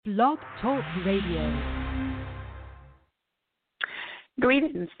Blog Talk Radio.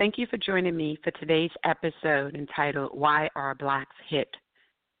 Greetings. Thank you for joining me for today's episode entitled, Why Are Blacks Hit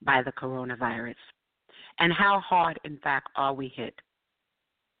by the Coronavirus? And how hard, in fact, are we hit?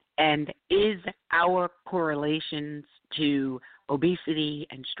 And is our correlations to obesity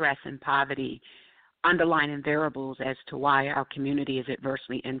and stress and poverty underlying variables as to why our community is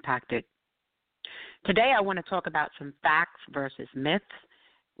adversely impacted? Today I want to talk about some facts versus myths.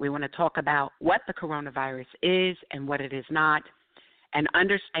 We want to talk about what the coronavirus is and what it is not, and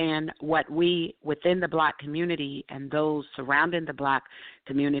understand what we within the Black community and those surrounding the Black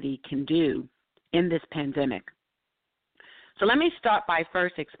community can do in this pandemic. So let me start by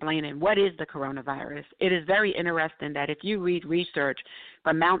first explaining what is the coronavirus. It is very interesting that if you read research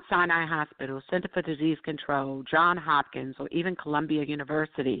from Mount Sinai Hospital, Center for Disease Control, Johns Hopkins, or even Columbia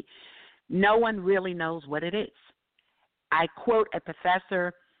University, no one really knows what it is. I quote a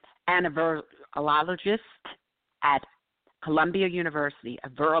professor and a virologist at Columbia University, a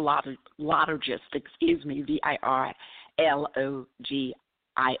virologist, virologist,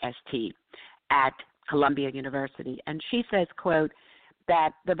 at Columbia University. And she says, quote,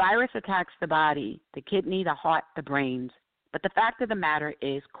 that the virus attacks the body, the kidney, the heart, the brains. But the fact of the matter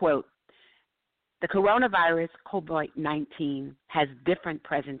is, quote, the coronavirus, COVID-19, has different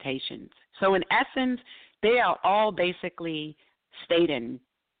presentations. So in essence, they are all basically stating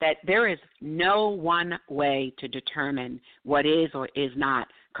that there is no one way to determine what is or is not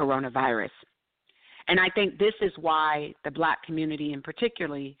coronavirus. And I think this is why the Black community in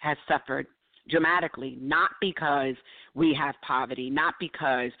particular has suffered dramatically, not because we have poverty, not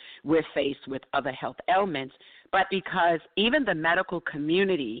because we're faced with other health ailments, but because even the medical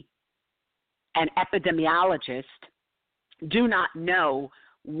community and epidemiologists do not know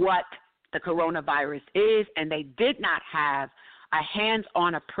what the coronavirus is, and they did not have a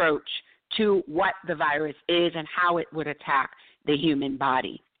hands-on approach to what the virus is and how it would attack the human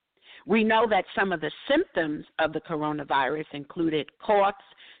body. We know that some of the symptoms of the coronavirus included coughs,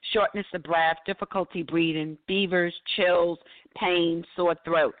 shortness of breath, difficulty breathing, fevers, chills, pain, sore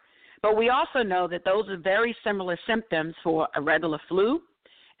throat. But we also know that those are very similar symptoms for a regular flu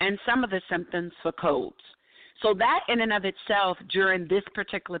and some of the symptoms for colds. So that in and of itself during this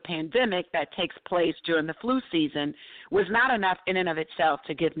particular pandemic that takes place during the flu season was not enough in and of itself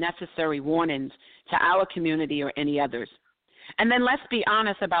to give necessary warnings to our community or any others. And then let's be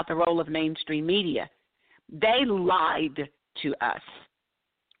honest about the role of mainstream media. They lied to us.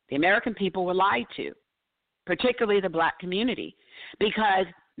 The American people were lied to, particularly the Black community, because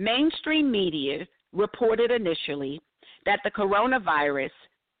mainstream media reported initially that the coronavirus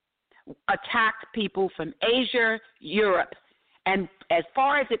attacked people from Asia, Europe, and as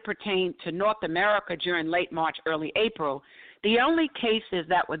far as it pertained to North America during late March, early April, the only cases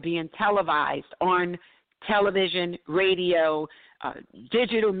that were being televised on television, radio,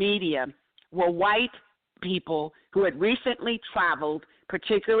 digital media were white people who had recently traveled,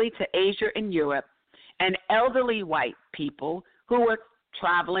 particularly to Asia and Europe, and elderly white people who were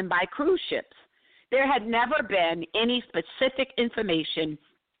traveling by cruise ships. There had never been any specific information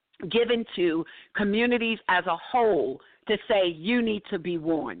given to communities as a whole to say you need to be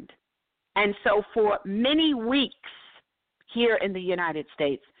warned. And so for many weeks here in the United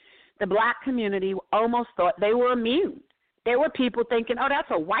States, the Black community almost thought they were immune. There were people thinking, oh, that's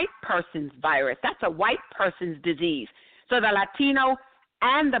a white person's virus. That's a white person's disease. So the Latino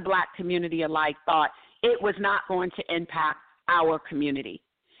and the Black community alike thought it was not going to impact our community.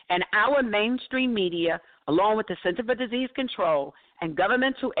 And our mainstream media, along with the Center for Disease Control and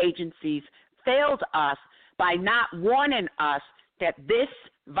governmental agencies, failed us by not warning us that this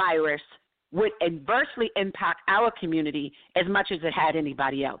virus would adversely impact our community as much as it had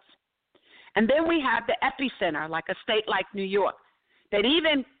anybody else. And then we have the epicenter, like a state like New York, that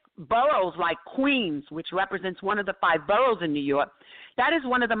even boroughs like Queens, which represents one of the 5 boroughs in New York, that is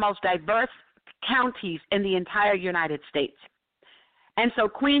one of the most diverse counties in the entire United States. And so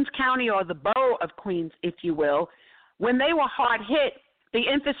Queens County, or the borough of Queens, if you will, when they were hard hit, the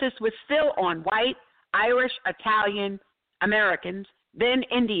emphasis was still on white, Irish, Italian, Americans, then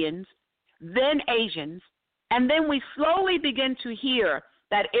Indians, then Asians, and then we slowly begin to hear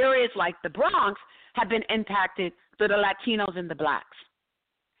that areas like the Bronx have been impacted through the Latinos and the Blacks.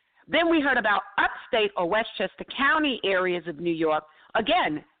 Then we heard about upstate or Westchester County areas of New York,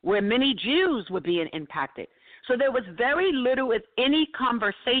 again, where many Jews were being impacted. So there was very little, if any,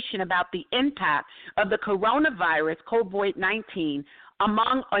 conversation about the impact of the coronavirus, COVID-19,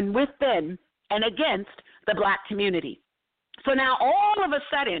 among and within and against the Black community. So now all of a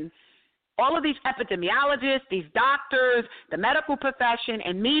sudden, All of these epidemiologists, these doctors, the medical profession,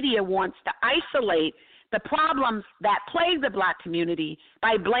 and media wants to isolate the problems that plague the black community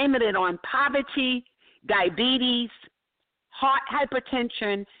by blaming it on poverty, diabetes, heart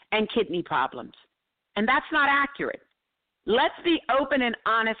hypertension, and kidney problems. And that's not accurate. Let's be open and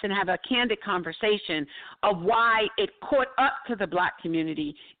honest and have a candid conversation of why it caught up to the black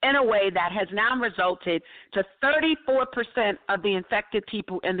community in a way that has now resulted to 34% of the infected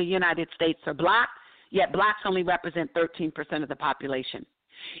people in the United States are black, yet blacks only represent 13% of the population.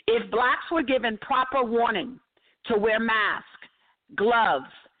 If blacks were given proper warning to wear masks, gloves,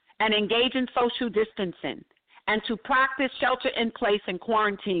 and engage in social distancing, and to practice shelter in place and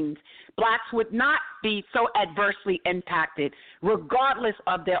quarantines, blacks would not be so adversely impacted regardless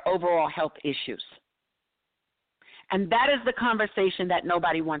of their overall health issues. And that is the conversation that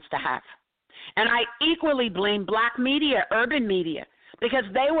nobody wants to have. And I equally blame black media, urban media, because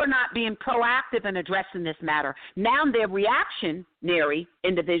they were not being proactive in addressing this matter. Now they're reactionary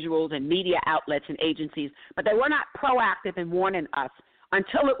individuals and media outlets and agencies, but they were not proactive in warning us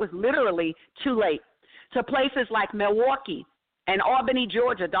until it was literally too late. To places like Milwaukee and Albany,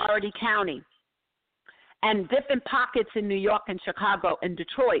 Georgia, Dougherty County, and different pockets in New York and Chicago and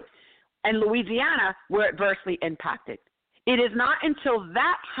Detroit and Louisiana were adversely impacted. It is not until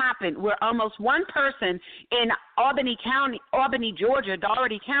that happened where almost one person in Albany, Georgia,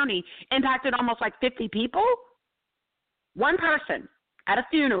 Dougherty County impacted almost like 50 people. One person at a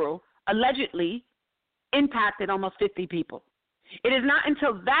funeral allegedly impacted almost 50 people. It is not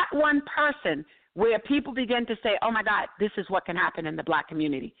until that one person where people begin to say, oh, my God, this is what can happen in the black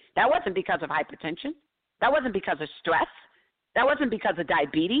community. That wasn't because of hypertension. That wasn't because of stress. That wasn't because of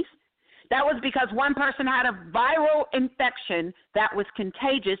diabetes. That was because one person had a viral infection that was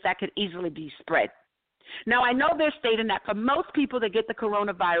contagious that could easily be spread. Now, I know they're stating that for most people that get the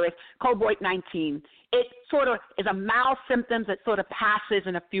coronavirus, COVID-19, it sort of is a mild symptoms that sort of passes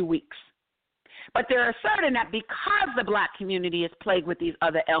in a few weeks. But they're asserting that because the black community is plagued with these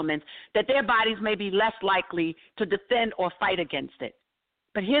other ailments, that their bodies may be less likely to defend or fight against it.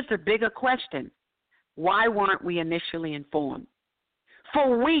 But here's the bigger question. Why weren't we initially informed?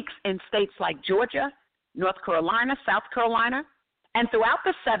 For weeks in states like Georgia, North Carolina, South Carolina, and throughout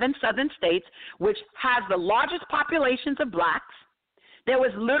the 7 southern states, which has the largest populations of blacks, there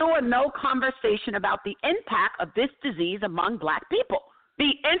was little or no conversation about the impact of this disease among black people.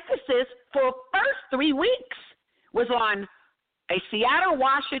 The emphasis for first 3 weeks was on a Seattle,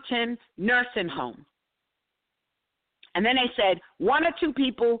 Washington nursing home. And then they said 1 or 2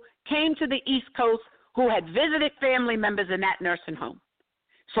 people came to the East Coast who had visited family members in that nursing home.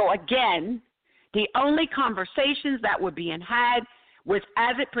 So again, the only conversations that were being had was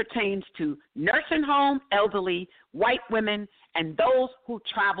as it pertains to nursing home, elderly, white women, and those who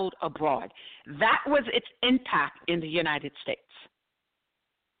traveled abroad. That was its impact in the United States.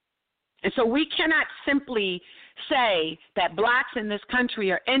 And so we cannot simply say that blacks in this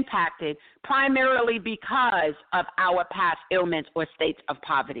country are impacted primarily because of our past ailments or states of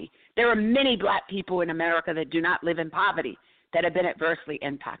poverty. There are many black people in America that do not live in poverty that have been adversely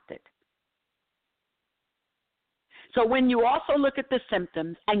impacted. So when you also look at the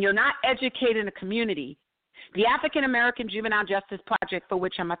symptoms and you're not educated in a community, the African American Juvenile Justice Project, for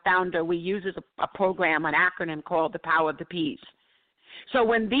which I'm a founder, we use a program, an acronym called the Power of the Ps. So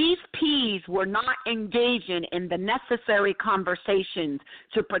when these Ps were not engaging in the necessary conversations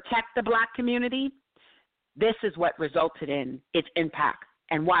to protect the black community, this is what resulted in its impact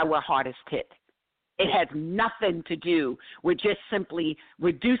and why we're hardest hit. It has nothing to do with just simply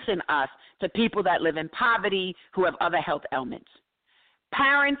reducing us to people that live in poverty who have other health ailments.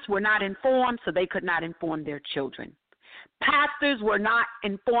 Parents were not informed, so they could not inform their children. Pastors were not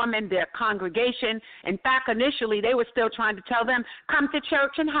informing their congregation. In fact, initially, they were still trying to tell them, come to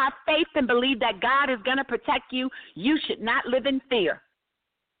church and have faith and believe that God is going to protect you. You should not live in fear.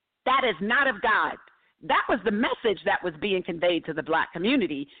 That is not of God. That was the message that was being conveyed to the black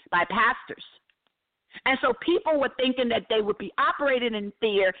community by pastors. And so people were thinking that they would be operating in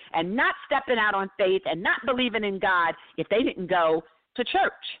fear and not stepping out on faith and not believing in God if they didn't go to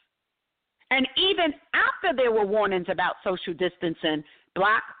church. And even after there were warnings about social distancing,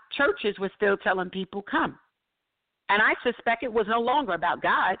 black churches were still telling people come. And I suspect it was no longer about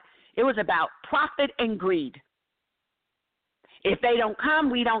God. It was about profit and greed. If they don't come,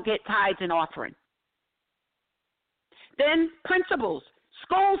 we don't get tithes and offering. Then principals,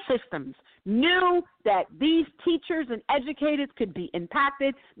 school systems knew that these teachers and educators could be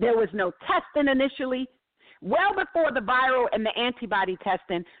impacted. There was no testing initially. Well before the viral and the antibody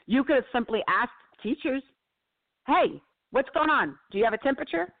testing, you could have simply asked teachers, hey, What's going on? Do you have a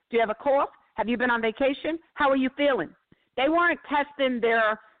temperature? Do you have a cough? Have you been on vacation? How are you feeling? They weren't testing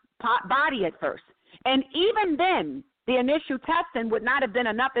their body at first. And even then, the initial testing would not have been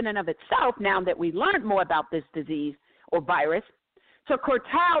enough in and of itself, now that we learned more about this disease or virus, to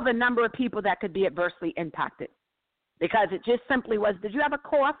curtail the number of people that could be adversely impacted. Because it just simply was, did you have a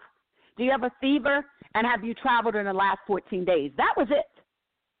cough? Do you have a fever? And have you traveled in the last 14 days? That was it.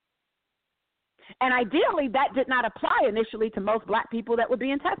 And ideally, that did not apply initially to most black people that were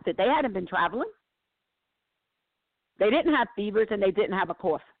being tested. They hadn't been traveling. They didn't have fevers, and they didn't have a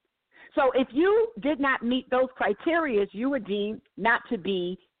cough. So if you did not meet those criteria, you were deemed not to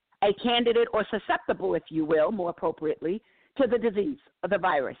be a candidate or susceptible, if you will, more appropriately, to the disease or the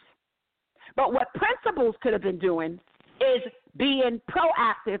virus. But what principals could have been doing is being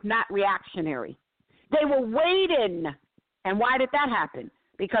proactive, not reactionary. They were waiting. And why did that happen?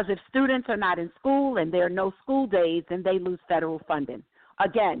 Because if students are not in school and there are no school days, then they lose federal funding.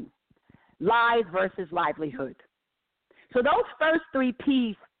 Again, lives versus livelihood. So those first 3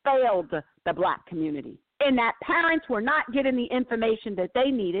 P's failed the black community, in that parents were not getting the information that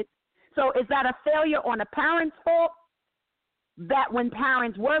they needed. So is that a failure on a parent's fault? That when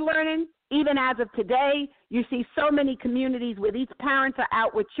parents were learning, even as of today, you see so many communities where these parents are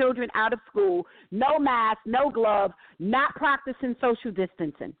out with children out of school, no mask, no gloves, not practicing social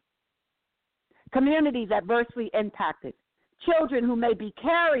distancing. Communities adversely impacted. Children who may be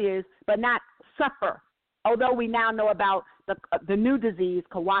carriers but not suffer, although we now know about the new disease,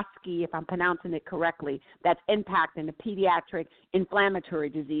 Kawasaki, if I'm pronouncing it correctly, that's impacting the pediatric inflammatory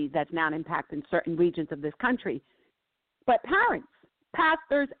disease that's now impacting certain regions of this country. But parents,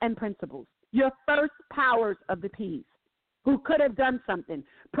 pastors, and principals, your first powers of the P's, who could have done something.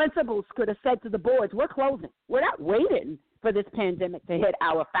 Principals could have said to the boards, we're closing. We're not waiting for this pandemic to hit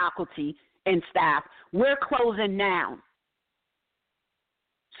our faculty and staff. We're closing now.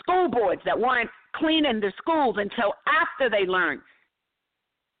 School boards that weren't cleaning their schools until after they learned.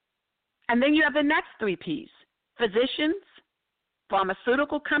 And then you have the next 3 P's, physicians,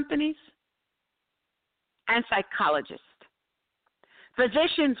 pharmaceutical companies, and psychologists.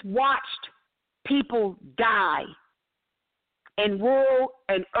 Physicians watched people die in rural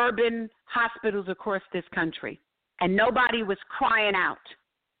and urban hospitals across this country, and nobody was crying out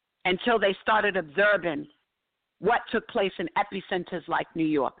until they started observing what took place in epicenters like New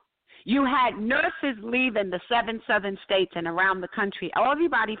York. You had nurses leaving the 7 southern states and around the country,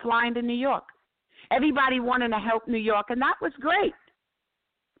 everybody flying to New York, everybody wanting to help New York, and that was great.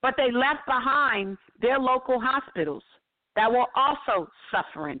 But they left behind their local hospitals that were also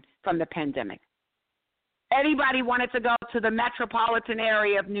suffering from the pandemic. Everybody wanted to go to the metropolitan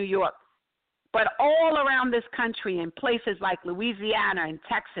area of New York. But all around this country, in places like Louisiana and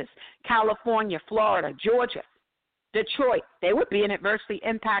Texas, California, Florida, Georgia, Detroit, they were being adversely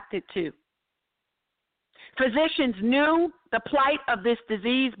impacted too. Physicians knew the plight of this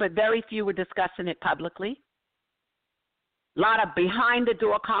disease, but very few were discussing it publicly. A lot of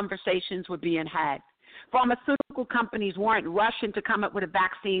behind-the-door conversations were being had. Pharmaceutical companies weren't rushing to come up with a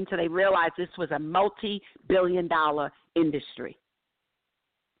vaccine until they realized this was a multi-billion-dollar industry.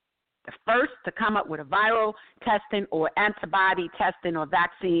 The first to come up with a viral testing or antibody testing or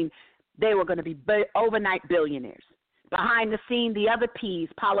vaccine, they were going to be overnight billionaires. Behind the scene, the other P's,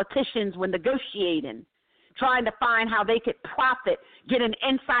 politicians were negotiating, trying to find how they could profit, getting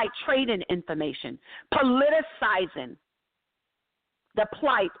inside trading information, politicizing the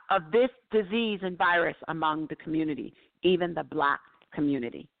plight of this disease and virus among the community, even the black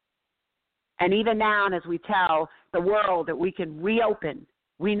community. And even now, as we tell the world that we can reopen,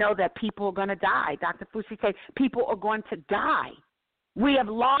 we know that people are going to die. Dr. Fusi said people are going to die. We have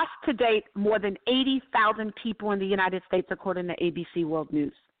lost to date more than 80,000 people in the United States, according to ABC World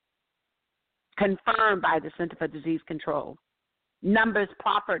News, confirmed by the Center for Disease Control, numbers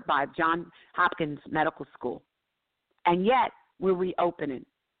proffered by Johns Hopkins Medical School. And yet, we're reopening.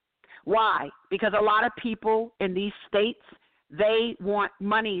 Why? Because a lot of people in these states, they want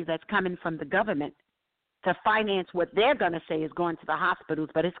money that's coming from the government to finance what they're going to say is going to the hospitals,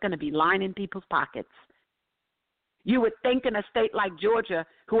 but it's going to be lining people's pockets. You would think in a state like Georgia,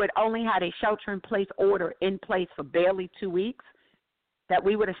 who had only had a shelter-in-place order in place for barely 2 weeks, that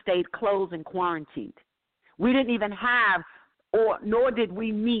we would have stayed closed and quarantined. We didn't even have, nor did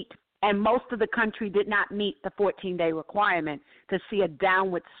we meet, and most of the country did not meet the 14-day requirement to see a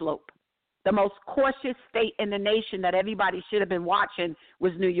downward slope. The most cautious state in the nation that everybody should have been watching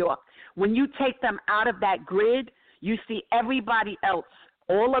was New York. When you take them out of that grid, you see everybody else,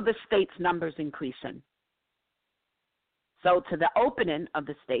 all of the states' numbers increasing. So to the opening of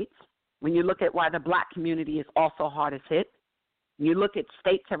the states, when you look at why the black community is also hardest hit, you look at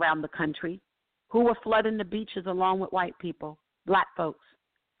states around the country who were flooding the beaches along with white people, black folks,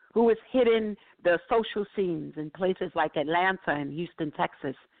 who was hitting the social scenes in places like Atlanta and Houston,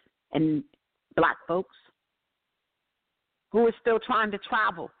 Texas, and black folks who were still trying to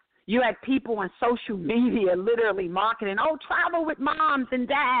travel. You had people on social media literally marketing, oh, travel with moms and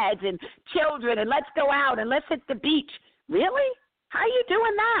dads and children, and let's go out and let's hit the beach. Really? How are you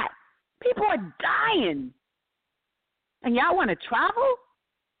doing that? People are dying. And y'all want to travel?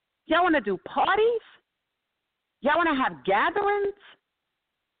 Y'all want to do parties? Y'all want to have gatherings?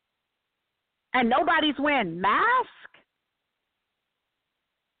 And nobody's wearing masks?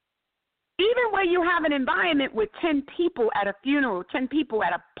 Even where you have an environment with 10 people at a funeral, 10 people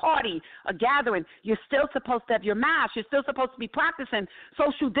at a party, a gathering, you're still supposed to have your mask. You're still supposed to be practicing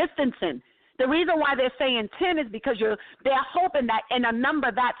social distancing. The reason why they're saying 10 is because they're hoping that in a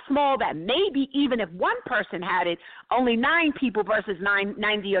number that small that maybe even if one person had it, only 9 people versus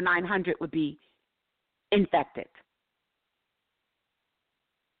 90 or 900 would be infected.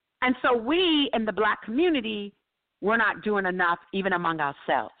 And so we in the black community, we're not doing enough even among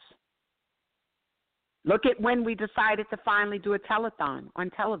ourselves. Look at when we decided to finally do a telethon on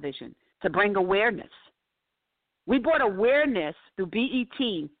television to bring awareness. We brought awareness through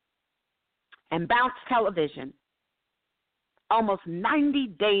BET and Bounce Television almost 90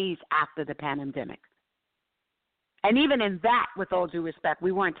 days after the pandemic. And even in that, with all due respect,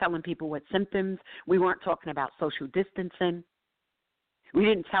 we weren't telling people what symptoms. We weren't talking about social distancing. We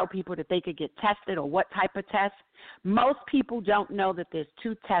didn't tell people that they could get tested or what type of test. Most people don't know that there's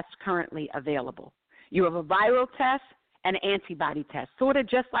 2 tests currently available. You have a viral test and an antibody test, sort of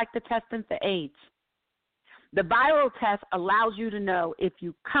just like the testing for AIDS. The viral test allows you to know if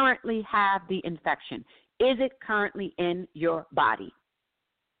you currently have the infection. Is it currently in your body?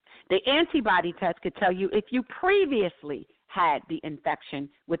 The antibody test could tell you if you previously had the infection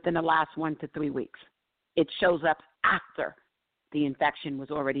within the last 1 to 3 weeks. It shows up after the infection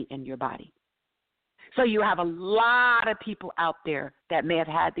was already in your body. So you have a lot of people out there that may have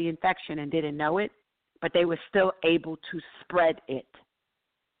had the infection and didn't know it, but they were still able to spread it.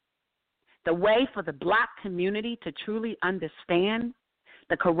 The way for the black community to truly understand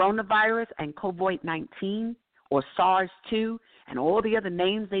the coronavirus and COVID-19 or SARS-2 and all the other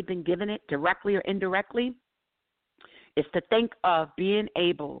names they've been giving it directly or indirectly is to think of being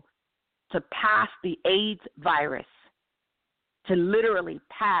able to pass the AIDS virus, to literally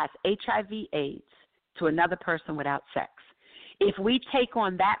pass HIV/AIDS to another person without sex. If we take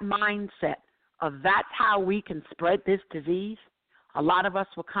on that mindset of that's how we can spread this disease, a lot of us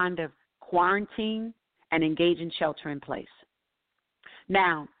will kind of quarantine and engage in shelter in place.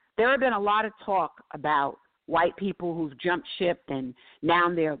 Now, there have been a lot of talk about white people who've jumped ship and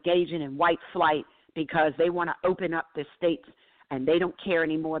now they're engaging in white flight because they want to open up the states and they don't care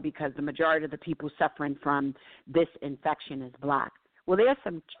anymore because the majority of the people suffering from this infection is black. Well, there's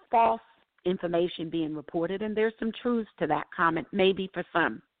some false information being reported and there's some truths to that comment, maybe for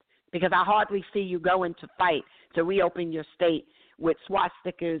some. Because I hardly see you going to fight to reopen your state with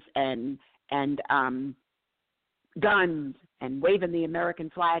swastikas and guns and waving the American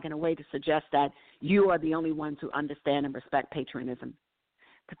flag in a way to suggest that you are the only ones who understand and respect patriotism.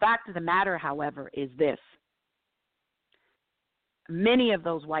 The fact of the matter, however, is this. Many of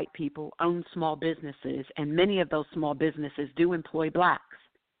those white people own small businesses, and many of those small businesses do employ blacks.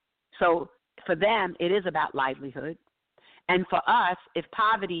 So for them, it is about livelihood. And for us, if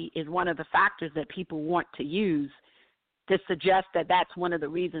poverty is one of the factors that people want to use to suggest that that's one of the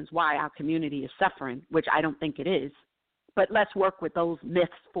reasons why our community is suffering, which I don't think it is, but let's work with those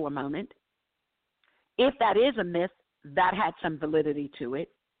myths for a moment. If that is a myth that had some validity to it,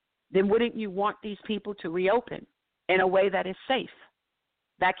 then wouldn't you want these people to reopen in a way that is safe,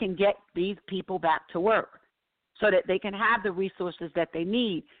 that can get these people back to work so that they can have the resources that they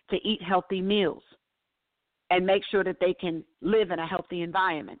need to eat healthy meals and make sure that they can live in a healthy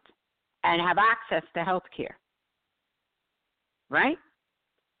environment and have access to health care, right?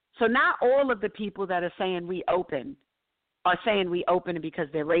 So not all of the people that are saying we open are saying we open because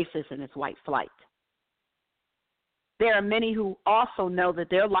they're racist and it's white flight. There are many who also know that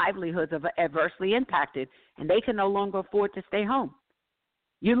their livelihoods are adversely impacted and they can no longer afford to stay home.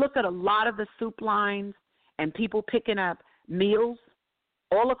 You look at a lot of the soup lines and people picking up meals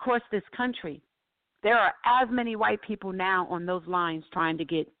all across this country. There are as many white people now on those lines trying to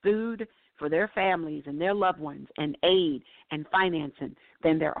get food for their families and their loved ones and aid and financing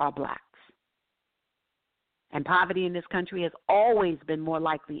than there are blacks. And poverty in this country has always been more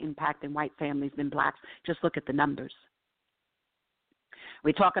likely impacting white families than blacks. Just look at the numbers.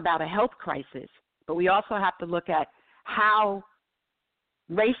 We talk about a health crisis, but we also have to look at how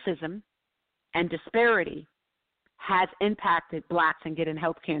racism and disparity has impacted blacks in getting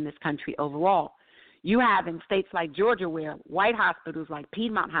health care in this country overall. You have in states like Georgia where white hospitals like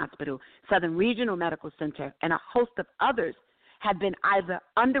Piedmont Hospital, Southern Regional Medical Center, and a host of others have been either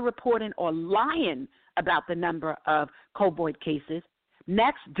underreporting or lying about the number of COVID cases,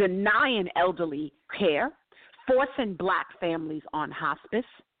 next denying elderly care, forcing black families on hospice,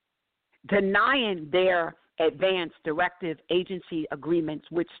 denying their advanced directive agency agreements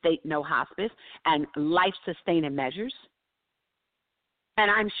which state no hospice and life-sustaining measures. And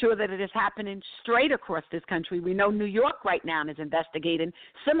I'm sure that it is happening straight across this country. We know New York right now is investigating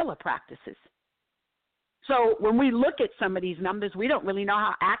similar practices. So when we look at some of these numbers, we don't really know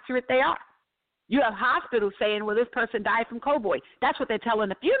how accurate they are. You have hospitals saying, well, this person died from COVID. That's what they're telling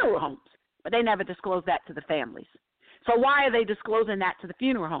the funeral homes, but they never disclose that to the families. So why are they disclosing that to the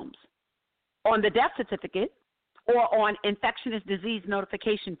funeral homes? On the death certificate or on infectious disease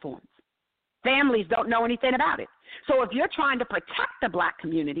notification forms. Families don't know anything about it. So if you're trying to protect the black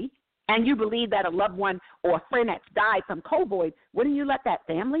community and you believe that a loved one or a friend that's died from COVID, wouldn't you let that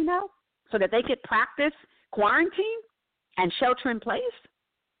family know so that they could practice quarantine and shelter in place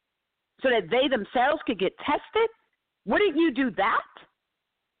so that they themselves could get tested? Wouldn't you do that?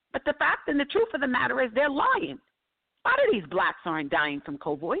 But the fact and the truth of the matter is they're lying. A lot of these blacks aren't dying from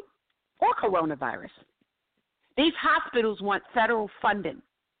COVID or coronavirus. These hospitals want federal funding.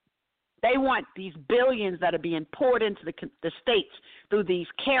 They want these billions that are being poured into the states through these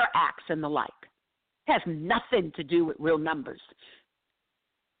CARE Acts and the like. It has nothing to do with real numbers.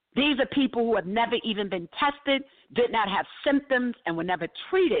 These are people who have never even been tested, did not have symptoms, and were never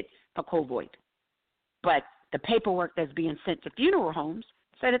treated for COVID. But the paperwork that's being sent to funeral homes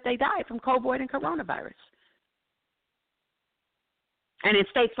said that they died from COVID and coronavirus. And in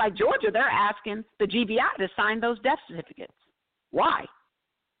states like Georgia, they're asking the GBI to sign those death certificates. Why?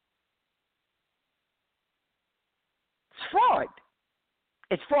 It's fraud.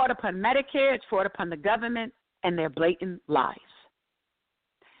 It's fraud upon Medicare. It's fraud upon the government and their blatant lies.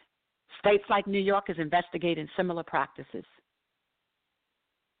 States like New York is investigating similar practices.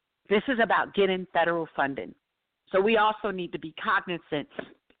 This is about getting federal funding. So we also need to be cognizant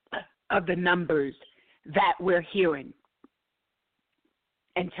of the numbers that we're hearing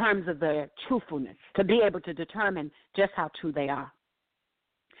in terms of their truthfulness, to be able to determine just how true they are.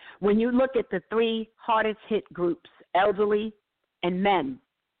 When you look at the three hardest hit groups, elderly and men,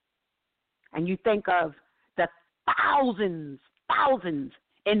 and you think of the thousands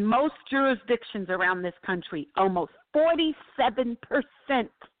in most jurisdictions around this country, almost 47%,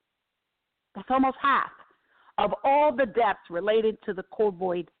 that's almost half, of all the deaths related to the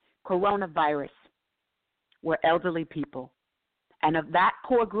COVID coronavirus were elderly people. And of that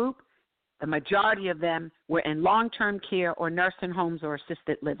core group, the majority of them were in long-term care or nursing homes or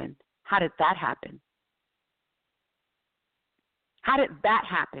assisted living. How did that happen? How did that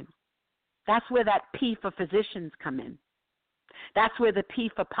happen? That's where that P for physicians come in. That's where the P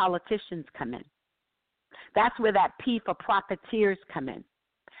for politicians come in. That's where that P for profiteers come in.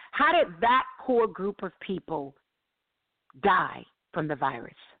 How did that core group of people die from the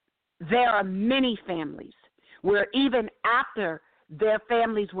virus? There are many families where even after their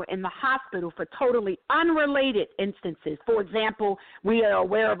families were in the hospital for totally unrelated instances. For example, we are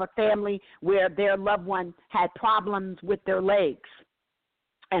aware of a family where their loved one had problems with their legs,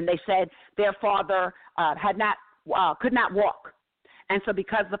 and they said their father could not walk. And so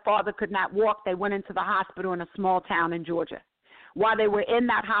because the father could not walk, they went into the hospital in a small town in Georgia. While they were in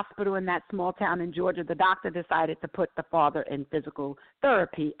that hospital in that small town in Georgia, the doctor decided to put the father in physical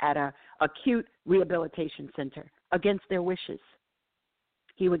therapy at an acute rehabilitation center against their wishes.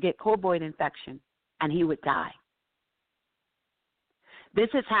 He would get COVID infection, and he would die. This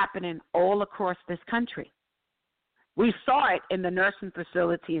is happening all across this country. We saw it in the nursing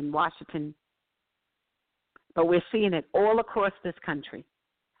facility in Washington, but we're seeing it all across this country.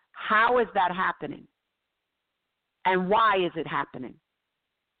 How is that happening? And why is it happening?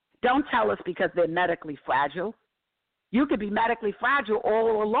 Don't tell us because they're medically fragile. You could be medically fragile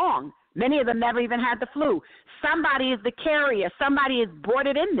all along. Many of them never even had the flu. Somebody is the carrier. Somebody has brought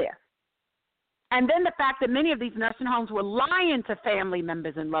it in there. And then the fact that many of these nursing homes were lying to family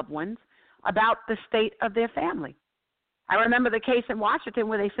members and loved ones about the state of their family. I remember the case in Washington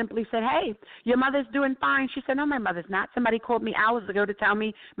where they simply said, hey, your mother's doing fine. She said, no, my mother's not. Somebody called me hours ago to tell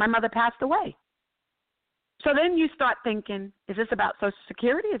me my mother passed away. So then you start thinking, is this about Social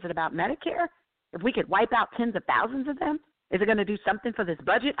Security? Is it about Medicare? If we could wipe out tens of thousands of them, is it going to do something for this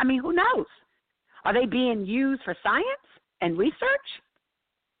budget? I mean, who knows? Are they being used for science and research?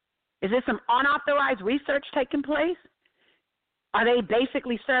 Is there some unauthorized research taking place? Are they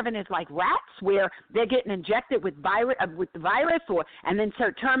basically serving as like rats, where they're getting injected with the virus, and then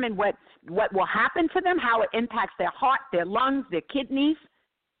to determine what will happen to them, how it impacts their heart, their lungs, their kidneys,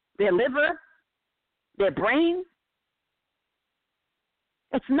 their liver, their brain?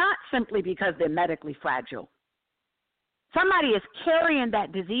 It's not simply because they're medically fragile. Somebody is carrying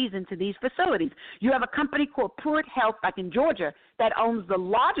that disease into these facilities. You have a company called Pruitt Health back in Georgia that owns the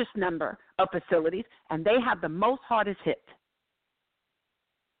largest number of facilities, and they have the most hardest hit.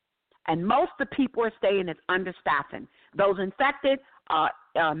 And most of the people are saying it's understaffing. Those infected are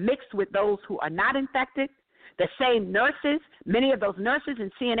mixed with those who are not infected. The same nurses, many of those nurses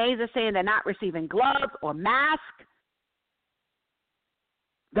and CNAs are saying they're not receiving gloves or masks.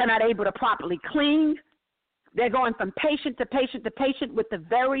 They're not able to properly clean. They're going from patient to patient to patient with the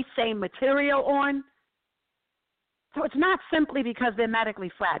very same material on. So it's not simply because they're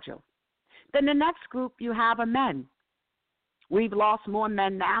medically fragile. Then the next group you have are men. We've lost more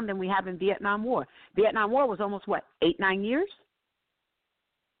men now than we have in Vietnam War. Vietnam War was almost, 8-9 years?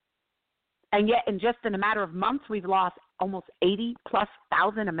 And yet in just in a matter of months, we've lost almost 80-plus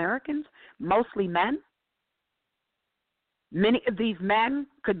thousand Americans, mostly men. Many of these men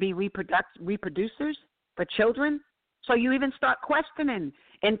could be reproducers for children. So you even start questioning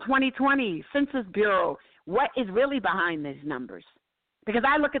in 2020, Census Bureau, what is really behind these numbers? Because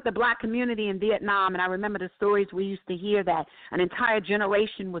I look at the black community in Vietnam, and I remember the stories we used to hear that an entire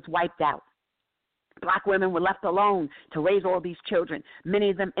generation was wiped out. Black women were left alone to raise all these children.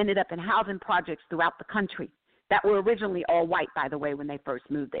 Many of them ended up in housing projects throughout the country that were originally all white, by the way, when they first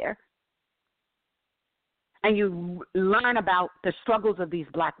moved there. And you learn about the struggles of these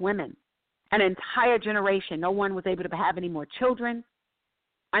black women. An entire generation, no one was able to have any more children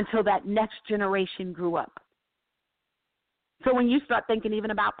until that next generation grew up. So when you start thinking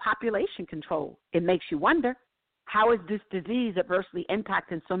even about population control, it makes you wonder, how is this disease adversely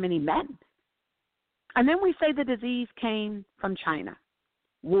impacting so many men? And then we say the disease came from China,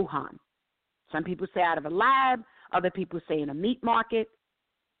 Wuhan. Some people say out of a lab, other people say in a meat market,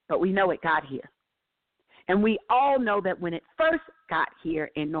 but we know it got here. And we all know that when it first got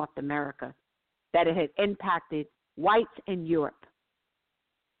here in North America, that it had impacted whites in Europe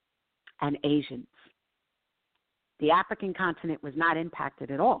and Asians. The African continent was not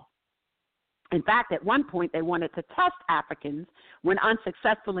impacted at all. In fact, at one point, they wanted to test Africans. When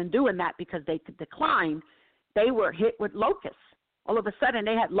unsuccessful in doing that because they declined, they were hit with locusts. All of a sudden,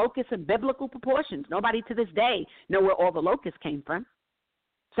 they had locusts in biblical proportions. Nobody to this day know where all the locusts came from.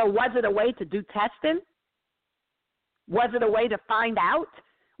 So was it a way to do testing? Was it a way to find out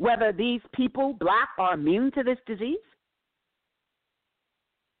whether these people, black, are immune to this disease?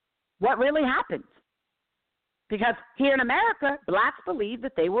 What really happened? Because here in America, blacks believed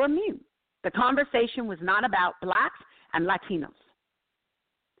that they were immune. The conversation was not about blacks and Latinos.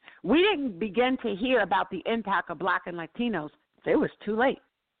 We didn't begin to hear about the impact of black and Latinos. It was too late.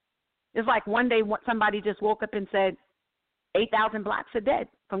 It's like one day somebody just woke up and said 8,000 blacks are dead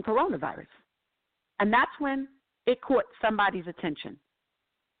from coronavirus. And that's when it caught somebody's attention.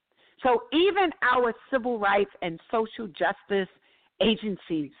 So even our civil rights and social justice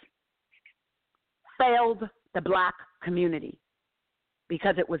agencies failed the black community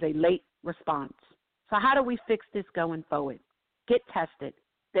because it was a late response. So how do we fix this going forward? Get tested.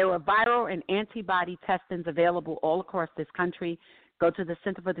 There are viral and antibody testings available all across this country. Go to the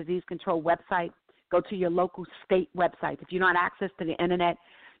Center for Disease Control website. Go to your local state website. If you don't have access to the internet,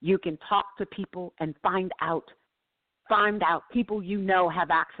 you can talk to people and find out. Find out people you know have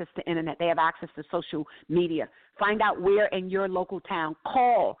access to internet. They have access to social media. Find out where in your local town.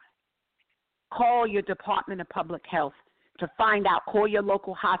 Call your Department of Public Health to find out. Call your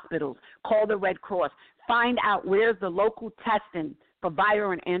local hospitals. Call the Red Cross. Find out where's the local testing for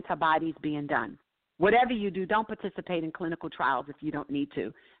viral and antibodies being done. Whatever you do, don't participate in clinical trials if you don't need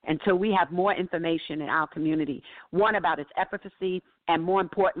to until we have more information in our community, one, about its efficacy, and more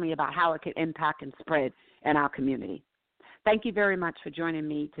importantly, about how it can impact and spread in our community. Thank you very much for joining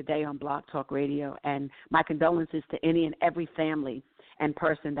me today on Blog Talk Radio, and my condolences to any and every family and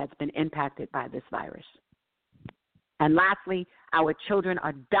person that's been impacted by this virus. And lastly, our children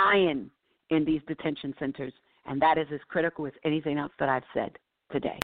are dying in these detention centers, and that is as critical as anything else that I've said today.